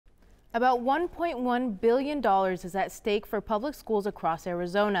About $1.1 billion is at stake for public schools across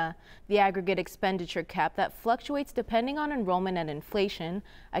Arizona. The aggregate expenditure cap that fluctuates depending on enrollment and inflation,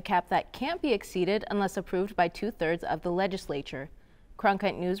 a cap that can't be exceeded unless approved by 2/3 of the legislature.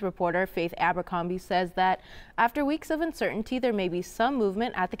 Cronkite News reporter Faith Abercrombie says that after weeks of uncertainty, there may be some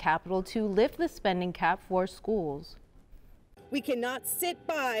movement at the Capitol to lift the spending cap for schools. We cannot sit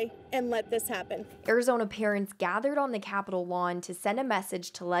by and let this happen. Arizona parents gathered on the Capitol lawn to send a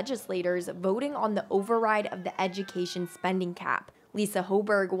message to legislators voting on the override of the education spending cap. Lisa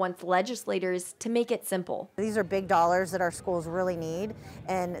Hoberg wants legislators to make it simple. These are big dollars that our schools really need,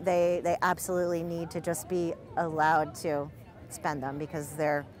 and they absolutely need to just be allowed to spend them because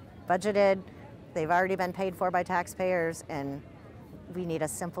they're budgeted, they've already been paid for by taxpayers, and we need a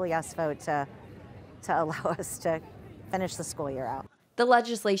simple yes vote to allow us to finish the school year out. The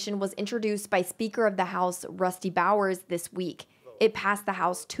legislation was introduced by Speaker of the House Rusty Bowers this week. It passed the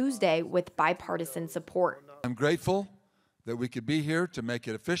House Tuesday with bipartisan support. I'm grateful that we could be here to make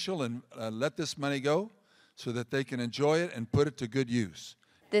it official and let this money go so that they can enjoy it and put it to good use.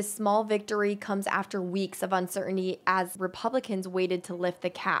 This small victory comes after weeks of uncertainty as Republicans waited to lift the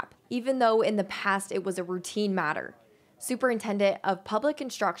cap, even though in the past it was a routine matter. Superintendent of Public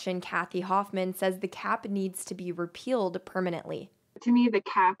Instruction Kathy Hoffman says the cap needs to be repealed permanently. To me, the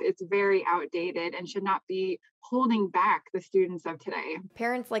cap is very outdated and should not be holding back the students of today.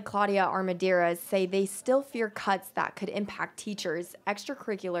 Parents like Claudia Armadera say they still fear cuts that could impact teachers,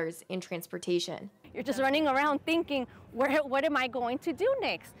 extracurriculars, and transportation. You're just running around thinking, what am I going to do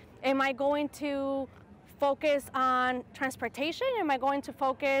next? Am I going to focus on transportation? Am I going to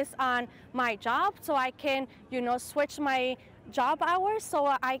focus on my job so I can, switch my job hours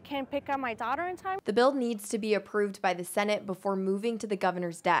so I can pick up my daughter in time? The bill needs to be approved by the Senate before moving to the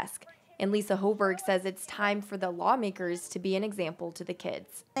governor's desk. And Lisa Hoberg says it's time for the lawmakers to be an example to the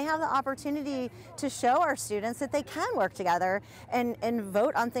kids. They have the opportunity to show our students that they can work together and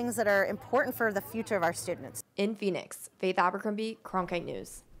vote on things that are important for the future of our students. In Phoenix, Faith Abercrombie, Cronkite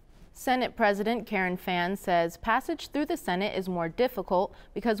News. Senate President Karen Fann says passage through the Senate is more difficult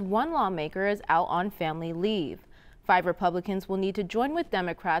because one lawmaker is out on family leave. 5 Republicans will need to join with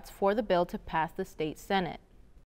Democrats for the bill to pass the state Senate.